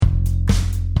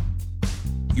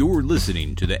You're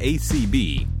listening to the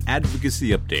ACB Advocacy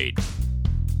Update.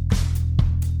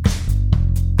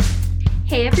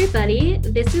 Hey everybody,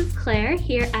 this is Claire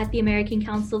here at the American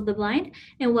Council of the Blind,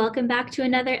 and welcome back to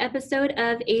another episode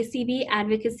of ACB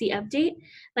Advocacy Update.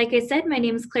 Like I said, my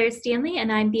name is Claire Stanley,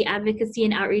 and I'm the Advocacy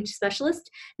and Outreach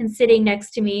Specialist, and sitting next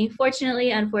to me,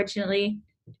 fortunately, unfortunately,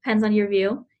 depends on your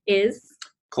view, is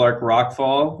Clark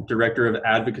Rockfall, Director of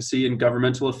Advocacy and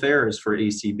Governmental Affairs for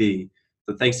ACB.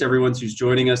 So thanks to everyone who's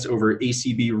joining us over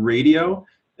ACB Radio,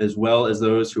 as well as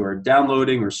those who are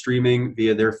downloading or streaming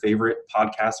via their favorite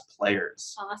podcast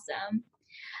players. Awesome.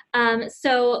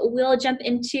 So we'll jump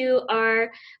into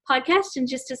our podcast in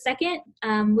just a second.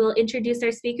 We'll introduce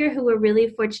our speaker, who we're really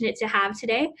fortunate to have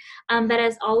today. But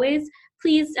as always,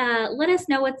 please let us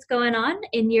know what's going on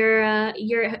in your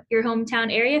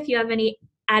hometown area. If you have any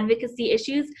advocacy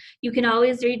issues, you can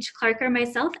always reach Clark or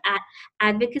myself at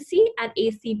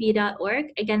advocacy@acb.org.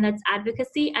 Again, that's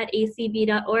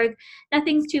advocacy@acb.org.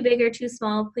 Nothing's too big or too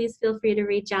small. Please feel free to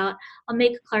reach out. I'll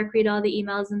make Clark read all the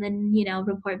emails and then,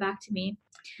 report back to me.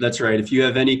 That's right. If you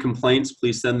have any complaints,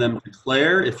 please send them to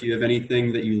Claire. If you have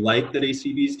anything that you like that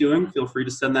ACB is doing, feel free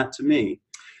to send that to me.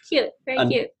 Cute. Very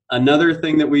cute. Another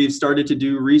thing that we've started to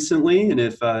do recently, and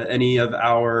if any of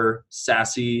our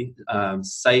SASE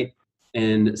sight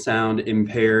and sound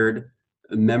impaired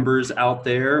members out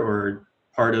there or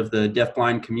part of the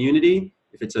deafblind community,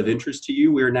 if it's of interest to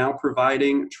you, we're now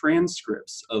providing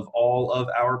transcripts of all of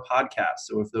our podcasts.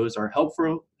 So if those are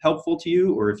helpful to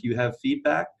you, or if you have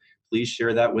feedback, please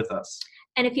share that with us.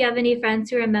 And if you have any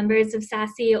friends who are members of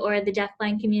SASE or the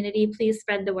deafblind community, please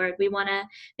spread the word. We want to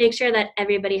make sure that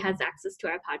everybody has access to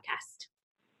our podcast.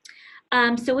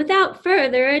 So without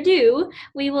further ado,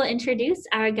 we will introduce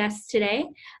our guests today.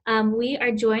 We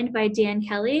are joined by Dan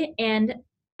Kelly, and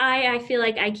I feel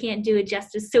like I can't do it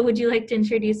justice. So would you like to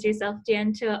introduce yourself,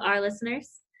 Dan, to our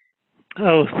listeners?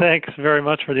 Oh, thanks very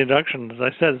much for the introduction. As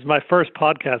I said, it's my first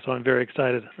podcast, so I'm very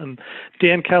excited. I'm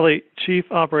Dan Kelly, Chief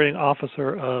Operating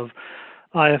Officer of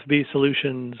IFB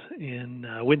Solutions in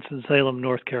Winston-Salem,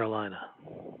 North Carolina.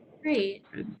 Great.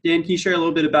 Dan, can you share a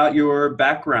little bit about your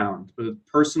background, both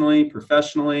personally,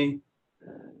 professionally?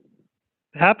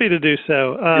 Happy to do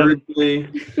so.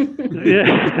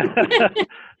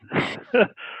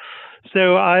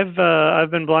 So I've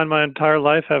been blind my entire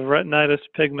life. Have retinitis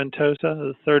pigmentosa,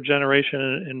 the third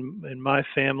generation in my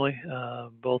family.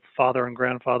 Both father and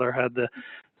grandfather had the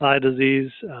eye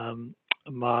disease.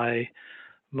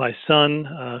 My son,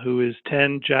 who is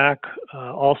 10, Jack,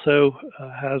 also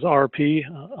has RP,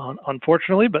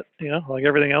 unfortunately, but like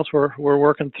everything else, we're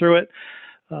working through it.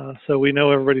 So we know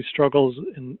everybody struggles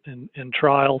in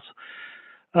trials.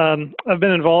 I've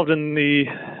been involved in the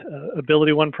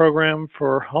Ability One program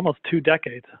for almost 2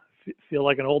 decades. I feel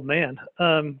like an old man,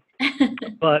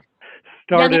 but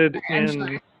started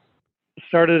in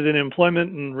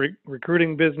employment and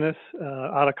recruiting business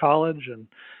out of college, and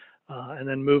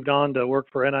then moved on to work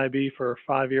for NIB for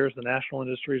 5 years, the National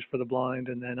Industries for the Blind,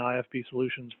 and then IFB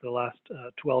Solutions for the last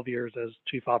 12 years as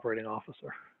Chief Operating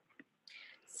Officer.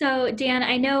 So, Dan,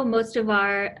 I know most of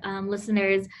our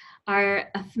listeners are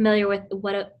familiar with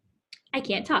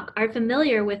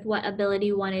what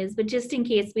Ability One is, but just in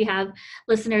case we have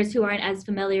listeners who aren't as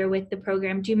familiar with the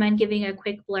program, do you mind giving a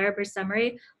quick blurb or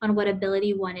summary on what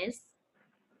Ability One is?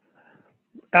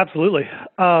 Absolutely.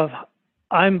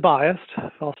 I'm biased.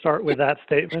 I'll start with that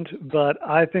statement, but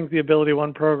I think the Ability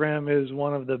One program is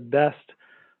one of the best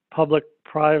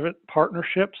public-private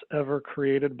partnerships ever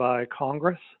created by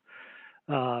Congress.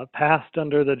 Passed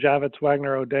under the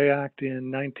Javits-Wagner-O'Day Act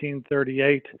in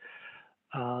 1938.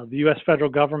 The U.S. federal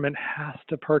government has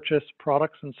to purchase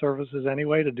products and services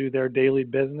anyway to do their daily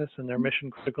business and their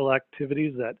mission-critical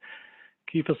activities that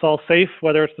keep us all safe,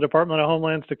 whether it's the Department of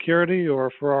Homeland Security or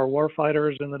for our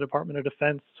warfighters in the Department of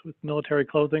Defense with military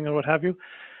clothing and what have you.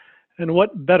 And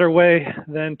what better way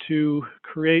than to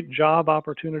create job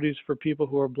opportunities for people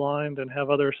who are blind and have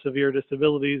other severe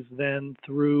disabilities than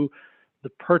through the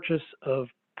purchase of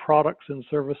products and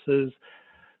services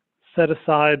set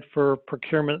aside for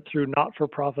procurement through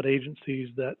not-for-profit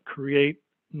agencies that create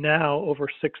now over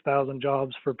 6,000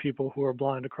 jobs for people who are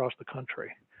blind across the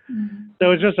country.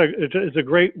 So it's a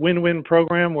great win-win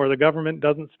program where the government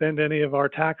doesn't spend any of our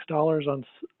tax dollars on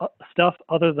stuff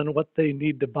other than what they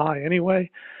need to buy anyway,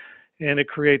 and it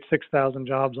creates 6,000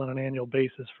 jobs on an annual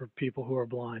basis for people who are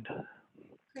blind.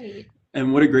 Great.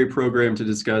 And what a great program to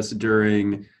discuss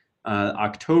during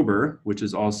October, which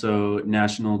is also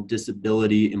National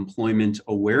Disability Employment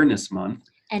Awareness Month.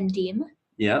 NDEAM.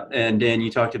 Yeah, and Dan,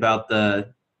 you talked about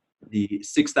the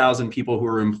 6,000 people who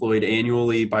are employed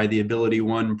annually by the Ability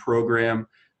One program.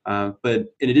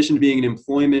 But in addition to being an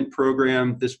employment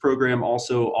program, this program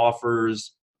also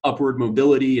offers upward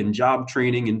mobility and job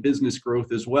training and business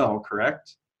growth as well,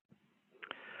 correct?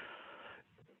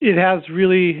 It has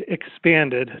really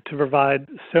expanded to provide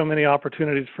so many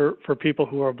opportunities for people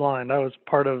who are blind. I was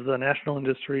part of the National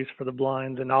Industries for the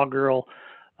Blind inaugural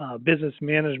business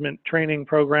management training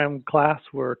program class,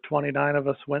 where 29 of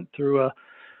us went through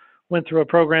a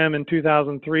program in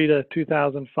 2003 to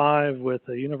 2005 with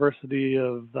the University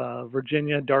of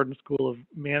Virginia Darden School of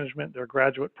Management, their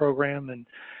graduate program, and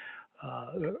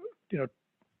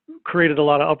created a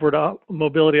lot of upward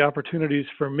mobility opportunities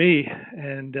for me.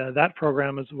 And that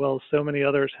program, as well as so many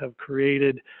others, have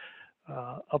created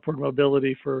upward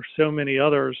mobility for so many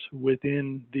others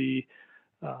within the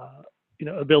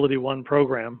Ability One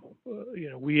program.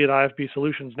 We at IFB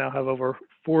Solutions now have over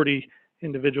 40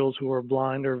 individuals who are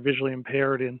blind or visually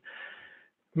impaired in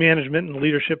management and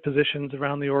leadership positions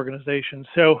around the organization.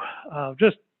 So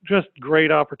just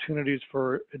great opportunities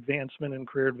for advancement and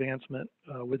career advancement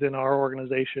within our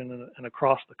organization and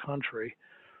across the country.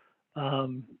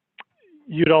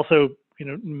 You'd also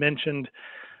mentioned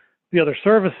the other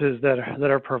services that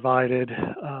are provided.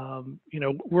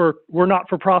 We're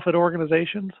not-for-profit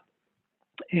organizations,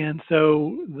 and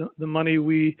so the money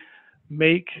we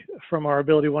make from our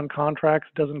Ability One contracts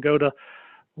doesn't go to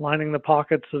lining the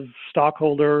pockets of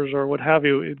stockholders or what have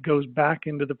you. It goes back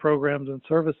into the programs and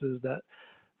services that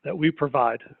we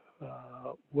provide,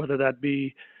 whether that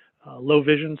be low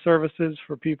vision services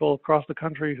for people across the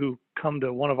country who come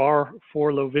to one of our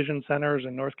 4 low vision centers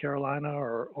in North Carolina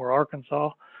or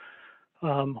Arkansas,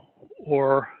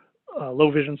 or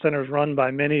low vision centers run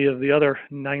by many of the other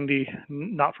 90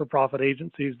 not-for-profit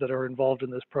agencies that are involved in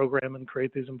this program and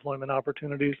create these employment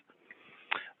opportunities.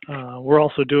 We're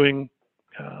also doing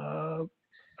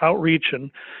outreach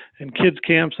and kids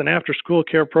camps and after-school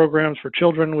care programs for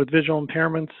children with visual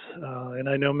impairments, and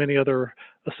I know many other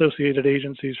associated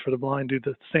agencies for the blind do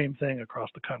the same thing across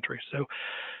the country. So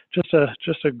just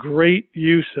a great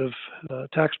use of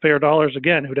taxpayer dollars,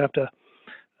 again, who'd have to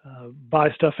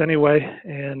buy stuff anyway,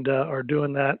 and are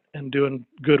doing that and doing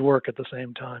good work at the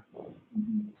same time.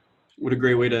 What a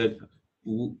great way to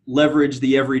leverage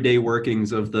the everyday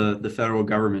workings of the federal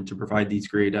government to provide these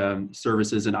great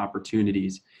services and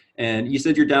opportunities. And you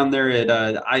said you're down there at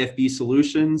IFB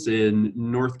Solutions in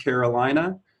North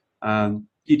Carolina. Can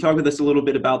you talk with us a little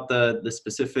bit about the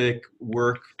specific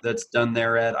work that's done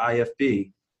there at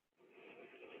IFB?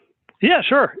 Yeah,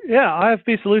 sure. Yeah,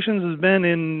 IFB Solutions has been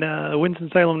in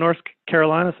Winston-Salem, North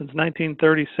Carolina since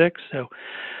 1936, so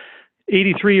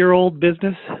 83-year-old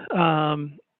business.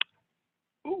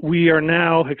 We are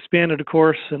now expanded, of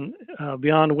course, and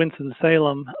beyond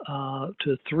Winston-Salem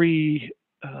to 3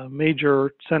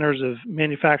 major centers of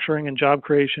manufacturing and job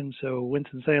creation. So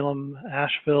Winston-Salem,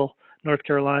 Asheville, North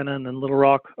Carolina, and then Little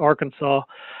Rock, Arkansas.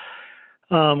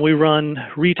 We run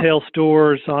retail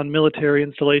stores on military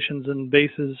installations and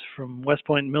bases from West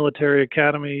Point Military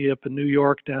Academy up in New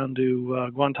York down to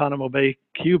Guantanamo Bay,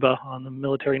 Cuba, on the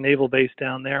military naval base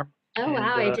down there. Oh, and,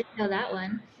 wow, I didn't know that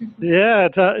one. Yeah,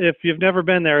 if you've never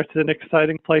been there, it's an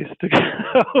exciting place to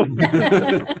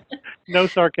go. No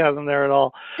sarcasm there at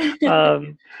all.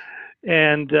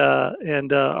 And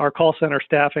our call center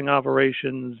staffing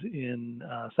operations in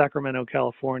Sacramento,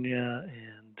 California,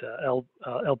 and El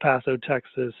Paso,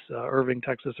 Texas, Irving,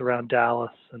 Texas, around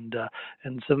Dallas, and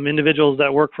some individuals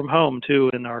that work from home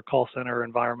too in our call center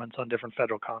environments on different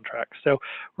federal contracts. So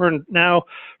we're now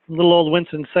from little old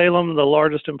Winston-Salem, the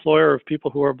largest employer of people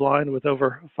who are blind, with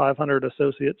over 500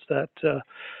 associates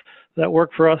that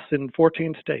work for us in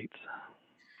 14 states.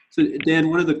 So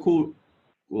Dan,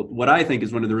 what I think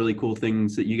is one of the really cool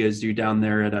things that you guys do down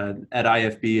there at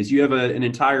IFB is you have an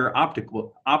entire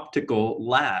optical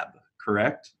lab,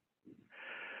 correct?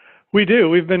 We do.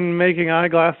 We've been making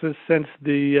eyeglasses since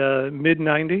the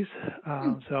mid-90s,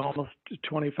 so almost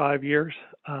 25 years.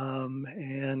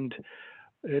 And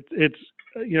it's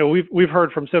we've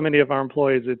heard from so many of our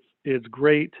employees, it's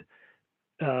great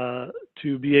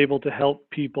to be able to help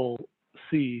people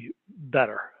see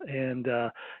better, and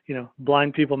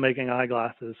blind people making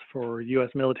eyeglasses for U.S.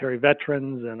 military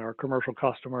veterans and our commercial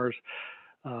customers.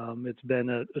 It's been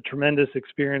a tremendous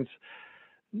experience,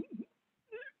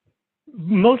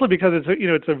 mostly because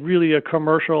it's a really a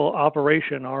commercial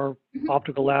operation. Our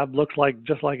optical lab looks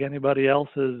just like anybody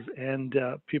else's, and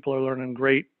people are learning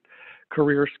great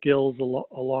career skills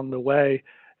along the way,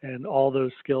 and all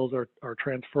those skills are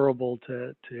transferable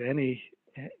to any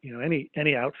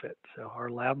outfit. So our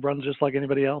lab runs just like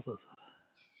anybody else's.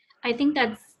 I think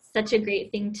that's such a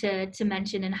great thing to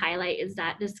mention and highlight, is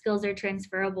that the skills are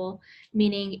transferable,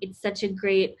 meaning it's such a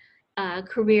great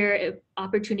career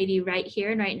opportunity right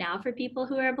here and right now for people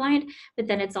who are blind, but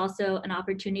then it's also an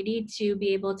opportunity to be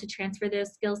able to transfer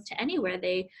those skills to anywhere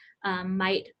they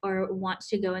might or want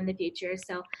to go in the future.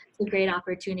 So it's a great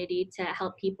opportunity to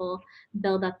help people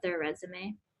build up their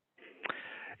resume.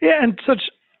 Yeah, and such.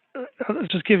 I'll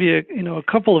just give you,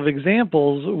 a couple of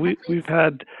examples. We've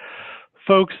had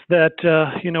folks that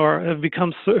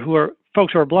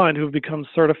folks who are blind who have become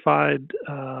certified,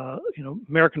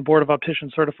 American Board of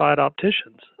Opticians certified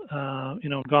opticians.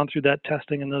 Gone through that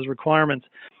testing and those requirements.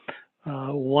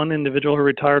 One individual who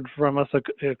retired from us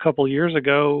a couple years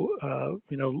ago,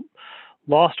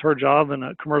 lost her job in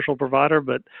a commercial provider,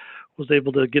 but was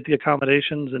able to get the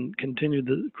accommodations and continue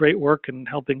the great work in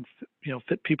helping,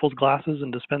 fit people's glasses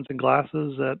and dispensing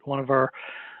glasses at one of our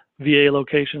VA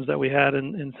locations that we had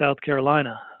in South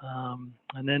Carolina.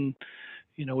 And then,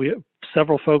 we have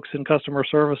several folks in customer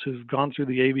service who've gone through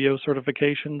the ABO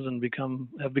certifications and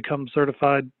have become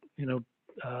certified,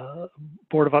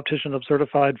 Board of Opticians of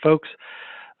certified folks.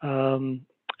 And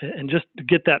just to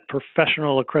get that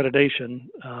professional accreditation,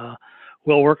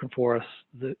 well working for us.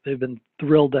 They've been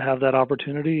thrilled to have that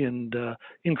opportunity and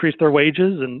increase their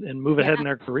wages and move ahead in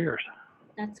their careers.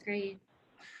 That's great.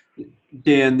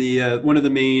 Dan, one of the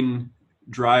main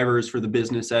drivers for the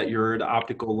business at your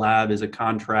optical lab is a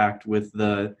contract with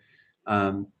the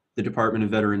Department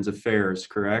of Veterans Affairs,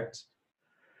 correct?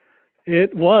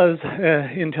 It was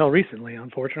until recently,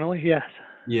 unfortunately, yes.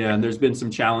 Yeah, and there's been some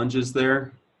challenges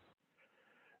there.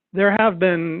 There have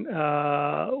been.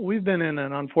 We've been in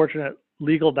an unfortunate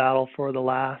legal battle for the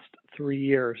last 3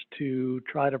 years to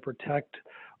try to protect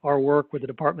our work with the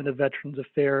Department of Veterans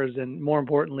Affairs and, more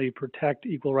importantly, protect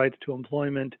equal rights to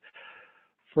employment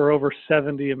for over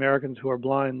 70 Americans who are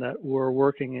blind that were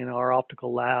working in our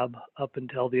optical lab up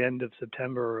until the end of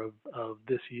September of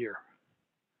this year.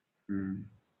 Mm.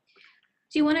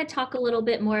 Do you want to talk a little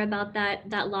bit more about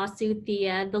that lawsuit?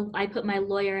 I put my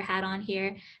lawyer hat on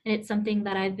here, and it's something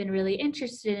that I've been really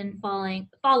interested in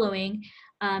following.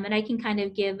 And I can kind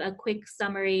of give a quick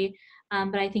summary,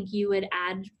 but I think you would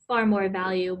add far more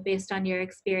value based on your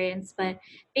experience. But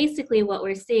basically what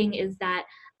we're seeing is that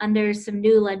under some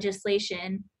new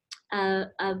legislation,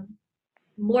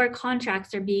 more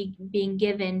contracts are being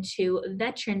given to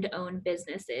veteran-owned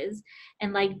businesses.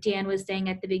 And like Dan was saying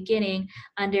at the beginning,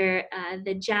 under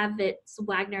the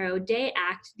Javits-Wagner-O'Day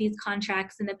Act, these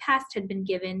contracts in the past had been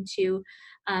given to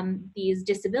these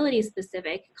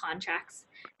disability-specific contracts.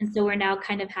 And so we're now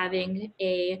kind of having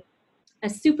a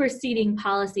superseding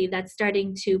policy that's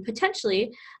starting to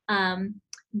potentially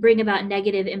bring about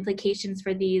negative implications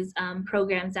for these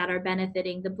programs that are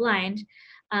benefiting the blind.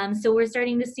 So we're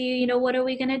starting to see, what are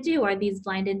we going to do? Are these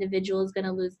blind individuals going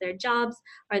to lose their jobs?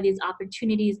 Are these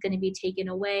opportunities going to be taken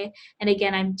away? And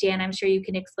again, I'm sure you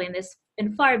can explain this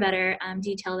in far better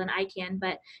detail than I can,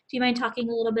 but do you mind talking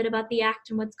a little bit about the act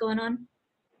and what's going on?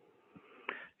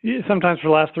 Yeah, sometimes for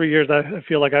the last 3 years, I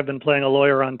feel like I've been playing a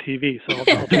lawyer on TV, so I'll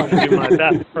try to do my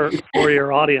best for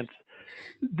your audience.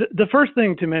 The first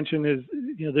thing to mention is,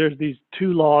 there's these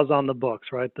two laws on the books,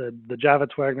 right? The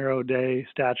Javits-Wagner-O'Day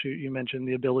statute, you mentioned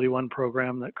the Ability One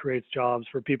program that creates jobs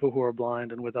for people who are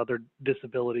blind and with other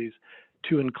disabilities,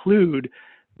 to include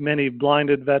many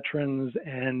blinded veterans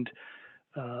and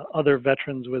other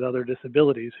veterans with other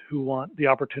disabilities who want the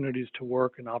opportunities to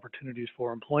work and opportunities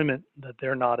for employment that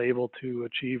they're not able to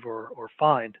achieve or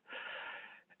find.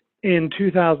 In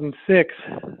 2006,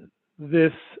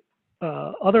 this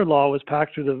other law was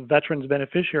passed through the Veterans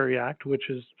Beneficiary Act, which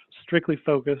is strictly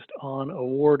focused on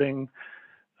awarding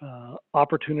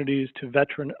opportunities to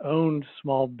veteran-owned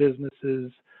small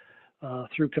businesses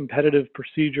through competitive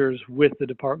procedures with the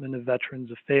Department of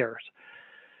Veterans Affairs.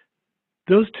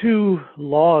 Those two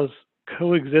laws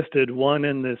coexisted, one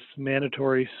in this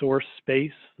mandatory source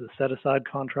space, the set-aside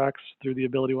contracts through the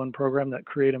Ability One program that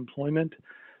create employment,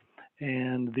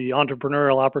 and the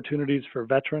entrepreneurial opportunities for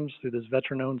veterans through this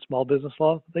veteran-owned small business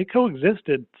law. They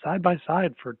coexisted side by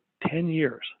side for 10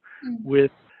 years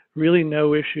with really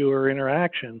no issue or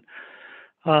interaction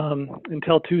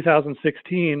until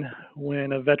 2016,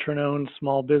 when a veteran-owned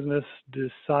small business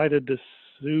decided to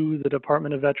sue the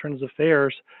Department of Veterans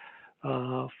Affairs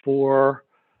for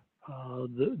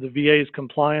the VA's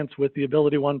compliance with the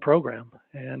Ability One program,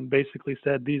 and basically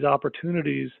said these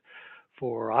opportunities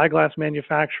for eyeglass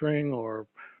manufacturing or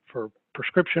for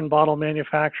prescription bottle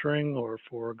manufacturing or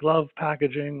for glove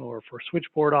packaging or for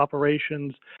switchboard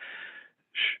operations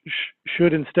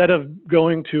should, instead of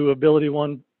going to Ability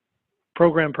One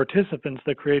program participants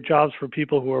that create jobs for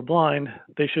people who are blind,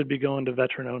 they should be going to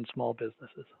veteran-owned small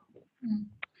businesses.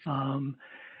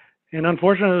 And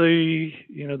unfortunately,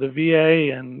 the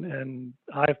VA and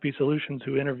IFB Solutions,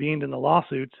 who intervened in the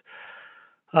lawsuits,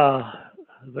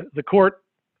 the courts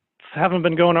haven't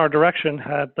been going our direction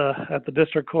at the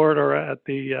district court or at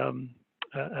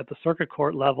the circuit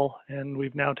court level, and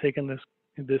we've now taken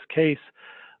this case,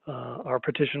 our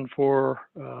petition for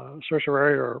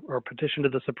certiorari or petition to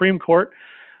the Supreme Court,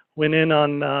 went in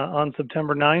on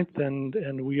September 9th,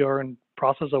 and we are in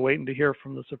process of waiting to hear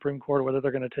from the Supreme Court whether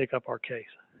they're going to take up our case.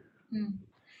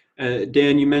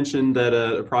 Dan, you mentioned that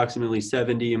approximately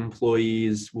 70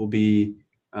 employees will be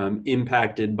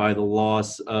impacted by the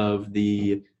loss of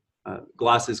the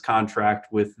Glasses contract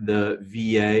with the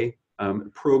VA.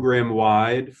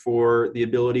 Program-wide for the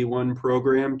Ability One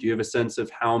program, do you have a sense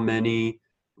of how many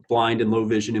blind and low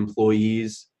vision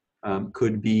employees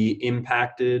could be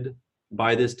impacted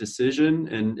by this decision?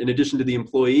 And in addition to the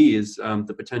employees,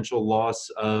 the potential loss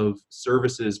of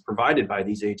services provided by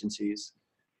these agencies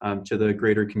to the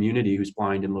greater community who's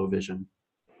blind and low vision?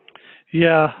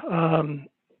 Yeah.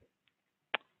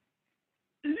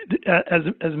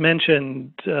 As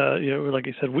mentioned, like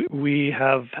you said, we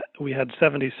had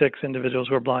 76 individuals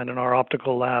who are blind in our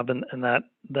optical lab, and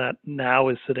that now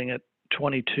is sitting at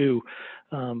 22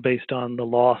 based on the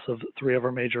loss of 3 of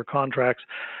our major contracts.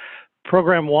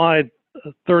 Program-wide,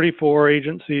 34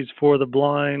 agencies for the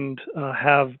blind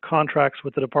have contracts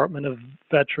with the Department of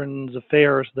Veterans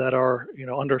Affairs that are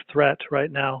under threat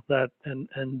right now.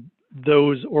 And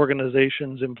those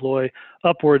organizations employ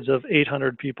upwards of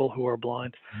 800 people who are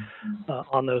blind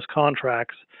on those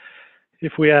contracts.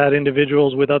 If we add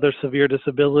individuals with other severe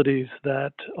disabilities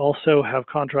that also have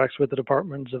contracts with the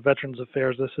Departments of Veterans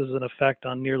Affairs, this is an effect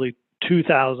on nearly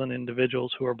 2,000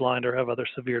 individuals who are blind or have other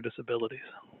severe disabilities.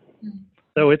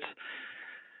 So it's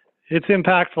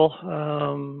impactful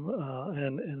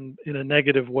and in a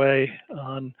negative way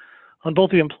on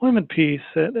both the employment piece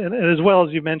and as well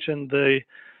as you mentioned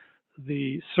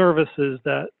the services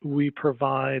that we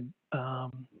provide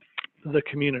the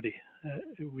community.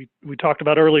 We talked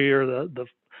about earlier the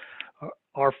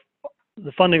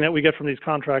funding that we get from these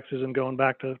contracts isn't going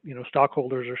back to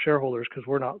stockholders or shareholders because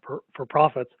we're not for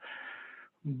profits,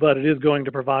 but it is going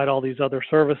to provide all these other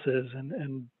services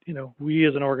and we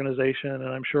as an organization, and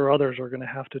I'm sure others, are going to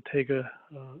have to take a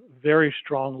very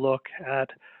strong look at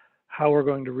how we're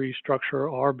going to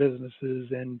restructure our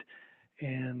businesses and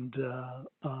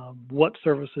what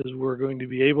services we're going to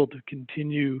be able to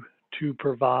continue to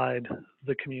provide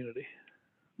the community.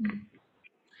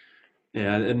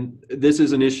 Yeah, and this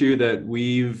is an issue that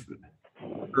we've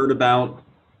heard about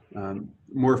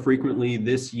more frequently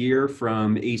this year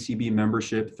from ACB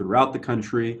membership throughout the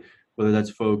country, whether that's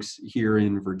folks here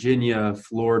in Virginia,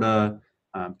 Florida,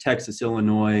 Texas,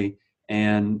 Illinois,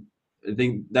 and I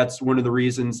think that's one of the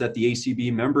reasons that the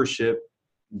ACB membership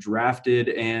drafted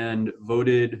and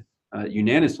voted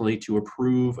unanimously to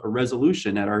approve a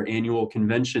resolution at our annual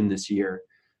convention this year,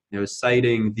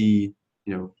 citing the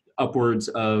upwards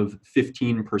of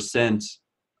 15%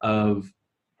 of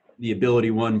the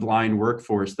Ability One blind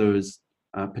workforce, those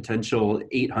potential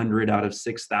 800 out of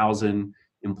 6,000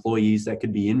 employees that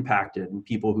could be impacted and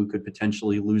people who could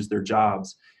potentially lose their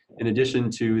jobs, in addition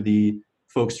to the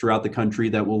folks throughout the country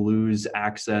that will lose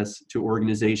access to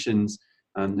organizations.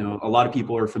 A lot of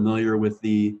people are familiar with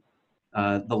the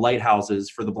lighthouses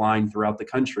for the blind throughout the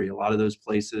country. A lot of those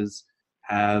places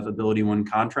have Ability One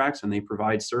contracts and they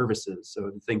provide services.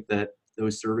 So to think that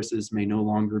those services may no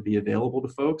longer be available to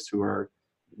folks who are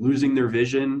losing their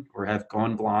vision or have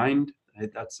gone blind,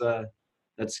 that's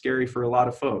scary for a lot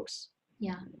of folks.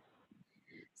 Yeah.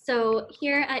 So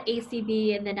here at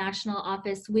ACB in the national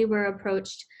office, we were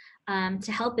approached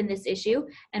to help in this issue,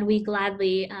 and we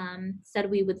gladly said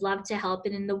we would love to help.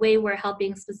 And in the way we're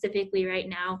helping specifically right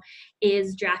now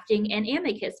is drafting an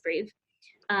amicus brief,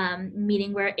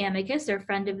 meaning we're amicus or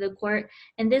friend of the court.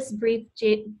 And this brief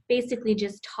basically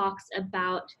just talks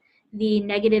about the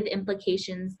negative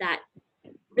implications that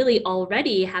really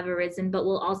already have arisen, but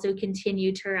will also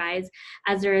continue to rise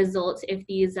as a result if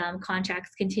these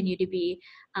contracts continue to be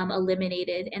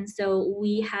eliminated. And so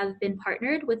we have been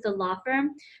partnered with the law firm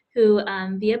who,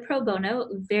 via pro bono,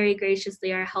 very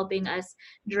graciously are helping us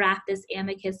draft this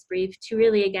amicus brief to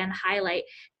really, again, highlight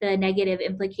the negative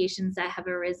implications that have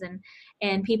arisen.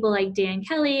 And people like Dan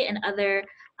Kelly and other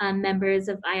members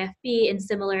of IFB and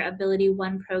similar Ability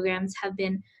One programs have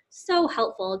been so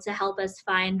helpful to help us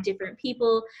find different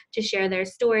people to share their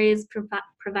stories,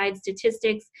 provide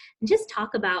statistics, and just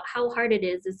talk about how hard it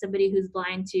is as somebody who's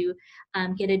blind to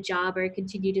get a job or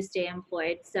continue to stay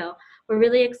employed. So we're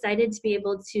really excited to be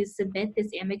able to submit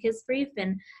this amicus brief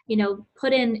and,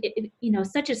 put in,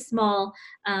 such a small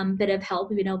bit of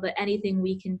help, but anything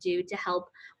we can do to help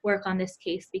work on this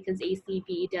case, because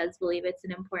ACB does believe it's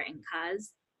an important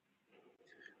cause.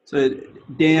 So,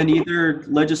 Dan, either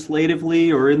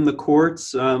legislatively or in the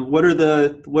courts, what are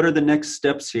the next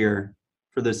steps here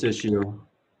for this issue?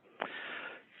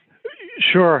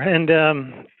 Sure.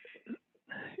 And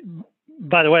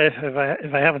by the way,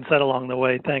 if I haven't said along the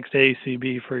way, thanks to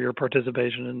ACB for your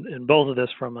participation in both of this,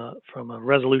 from a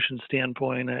resolution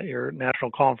standpoint at your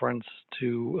national conference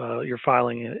to your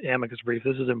filing an amicus brief.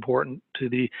 This is important to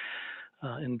the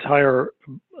entire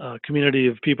community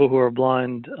of people who are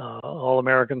blind, all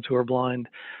Americans who are blind,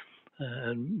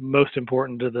 and most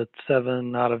important to the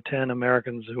 7 out of 10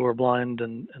 Americans who are blind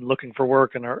and looking for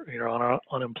work and are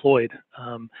unemployed.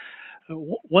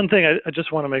 One thing I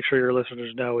just want to make sure your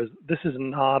listeners know is this is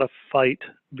not a fight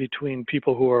between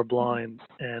people who are blind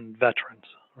and veterans,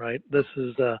 right? This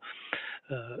is a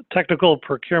technical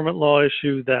procurement law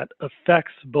issue that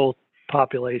affects both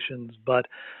populations, but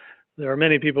there are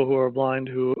many people who are blind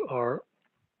who are,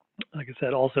 like I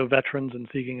said, also veterans and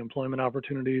seeking employment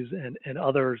opportunities, and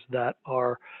others that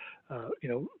are,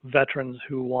 veterans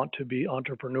who want to be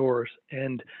entrepreneurs.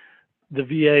 And the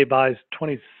VA buys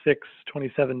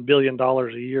 $27 billion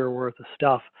a year worth of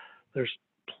stuff. There's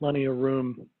plenty of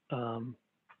room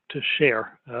to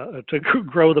share, to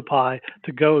grow the pie,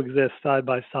 to go exist side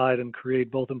by side and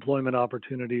create both employment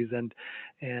opportunities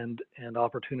and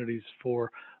opportunities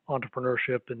for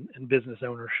entrepreneurship and business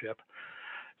ownership.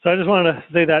 So I just wanted to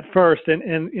say that first.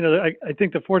 And I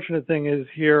think the fortunate thing is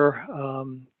here,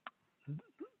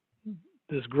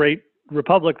 this great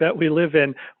republic that we live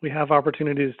in, we have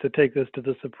opportunities to take this to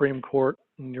the Supreme Court,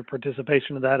 and your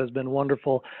participation in that has been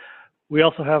wonderful. We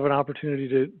also have an opportunity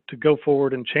to go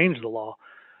forward and change the law,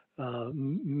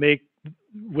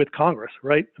 with Congress,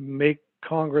 right? Make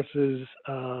Congress's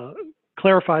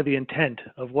clarify the intent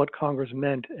of what Congress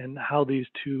meant and how these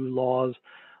two laws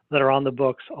that are on the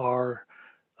books are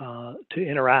to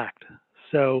interact.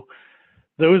 So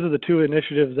those are the two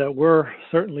initiatives that we're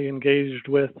certainly engaged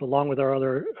with, along with our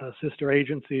other sister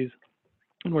agencies.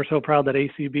 And we're so proud that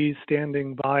ACB is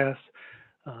standing by us.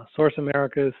 Source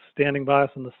America is standing by us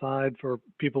on the side for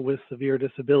people with severe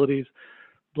disabilities,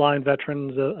 Blind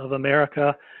Veterans of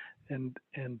America, and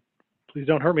please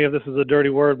don't hurt me if this is a dirty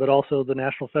word, but also the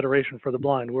National Federation for the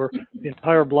Blind. The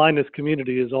entire blindness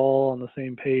community is all on the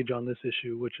same page on this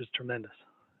issue, which is tremendous.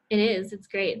 It is. It's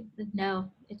great.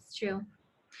 No, it's true.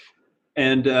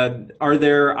 And are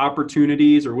there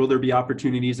opportunities, or will there be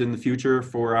opportunities in the future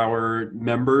for our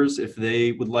members if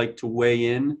they would like to weigh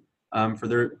in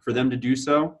for them to do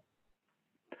so?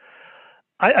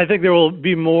 I think there will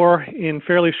be more in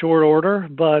fairly short order,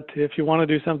 but if you want to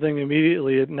do something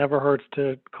immediately, it never hurts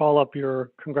to call up your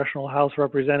congressional House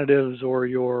representatives or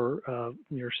your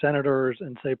senators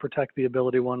and say, protect the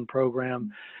Ability One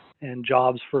program and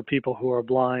jobs for people who are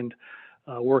blind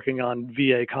working on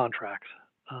VA contracts.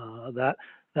 That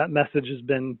message has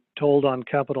been told on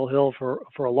Capitol Hill for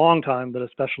a long time, but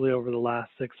especially over the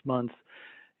last 6 months.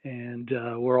 And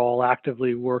we're all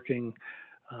actively working.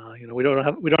 We don't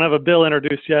have a bill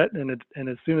introduced yet, and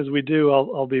as soon as we do,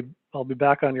 I'll be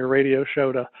back on your radio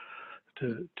show to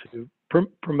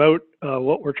promote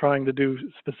what we're trying to do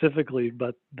specifically.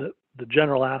 But the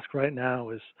general ask right now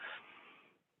is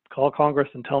call Congress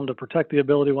and tell them to protect the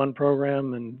Ability One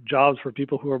program and jobs for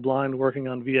people who are blind working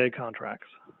on VA contracts.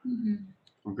 Mm-hmm.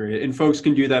 Well, great. And folks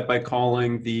can do that by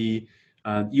calling the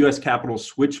U.S. Capitol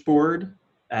switchboard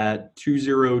at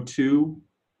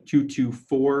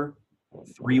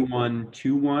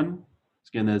 202-224-3121.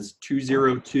 Again, that's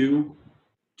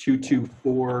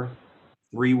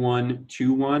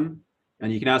 202-224-3121.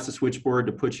 And you can ask the switchboard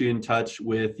to put you in touch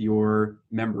with your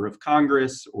member of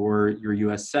Congress or your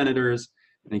U.S. senators.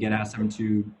 And again, ask them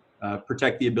to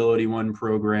protect the Ability One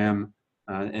program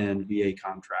and VA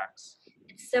contracts.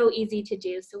 It's so easy to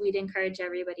do, so we'd encourage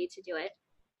everybody to do it.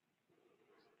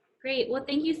 Great. Well,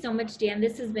 thank you so much, Dan.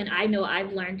 This has been, I know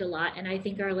I've learned a lot, and I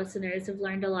think our listeners have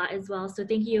learned a lot as well. So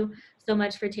thank you so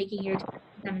much for taking your time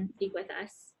to come and speak with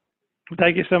us.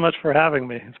 Thank you so much for having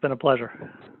me. It's been a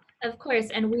pleasure. Of course,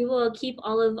 and we will keep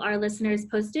all of our listeners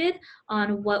posted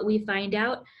on what we find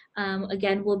out.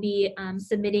 Again, we'll be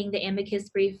submitting the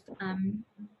amicus brief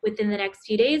within the next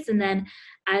few days, and then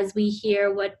as we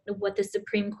hear what the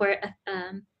Supreme Court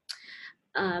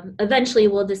eventually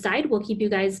we'll decide. We'll keep you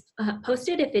guys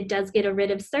posted. If it does get a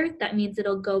writ of cert, that means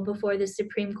it'll go before the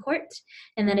Supreme Court.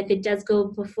 And then if it does go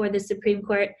before the Supreme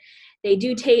Court, they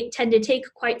do tend to take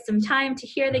quite some time to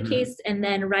hear the case and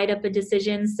then write up a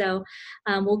decision. So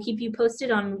we'll keep you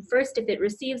posted on first if it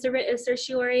receives a writ of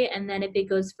certiorari, and then if it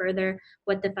goes further,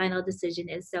 what the final decision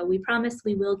is. So we promise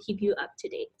we will keep you up to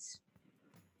date.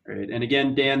 Great. And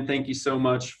again, Dan, thank you so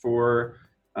much for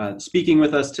speaking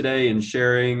with us today and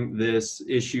sharing this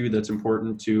issue that's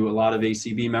important to a lot of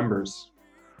ACB members.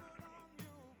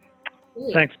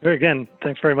 Thanks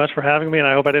very much for having me, and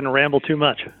I hope I didn't ramble too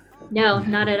much. No,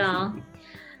 not at all.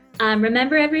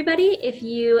 Remember, everybody, if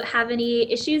you have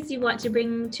any issues you want to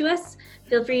bring to us,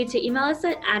 feel free to email us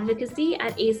at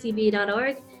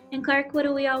advocacy@acb.org. And Clark, what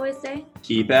do we always say?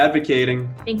 Keep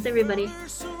advocating. Thanks, everybody.